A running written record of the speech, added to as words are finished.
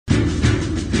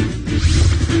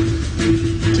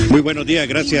Muy buenos días,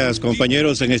 gracias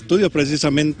compañeros. En estudio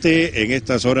precisamente en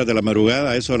estas horas de la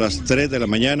madrugada, eso a las 3 de la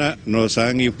mañana, nos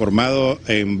han informado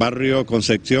en barrio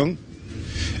Concepción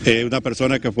una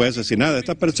persona que fue asesinada.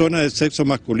 Esta persona de sexo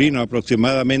masculino,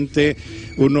 aproximadamente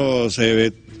unos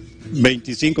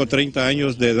 25 o 30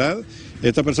 años de edad.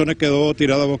 Esta persona quedó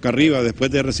tirada boca arriba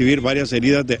después de recibir varias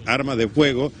heridas de arma de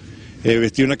fuego.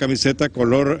 Vestía una camiseta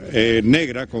color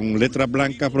negra con letras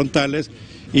blancas frontales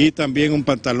y también un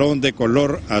pantalón de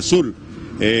color azul.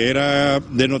 Era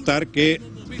de notar que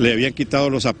le habían quitado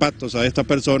los zapatos a esta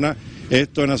persona,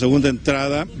 esto en la segunda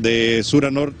entrada de sur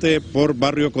a norte por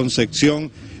barrio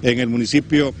Concepción en el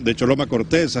municipio de Choloma,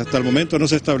 Cortés. Hasta el momento no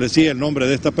se establecía el nombre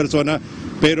de esta persona,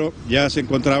 pero ya se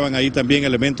encontraban ahí también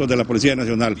elementos de la Policía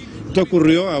Nacional. Esto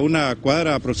ocurrió a una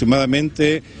cuadra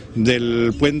aproximadamente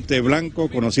del Puente Blanco,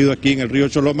 conocido aquí en el río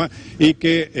Choloma, y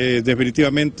que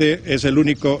definitivamente es el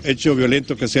único hecho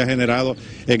violento que se ha generado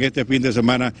en este fin de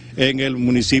semana en el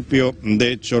municipio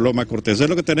de Choloma, Cortés. Es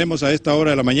lo que tenemos a esta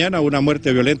hora de la mañana, una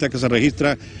muerte violenta que se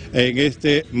registra en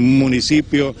este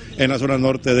municipio en la zona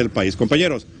norte del país.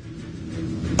 Compañeros,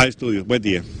 a estudios, buen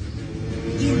día.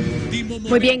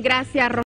 Muy bien, gracias.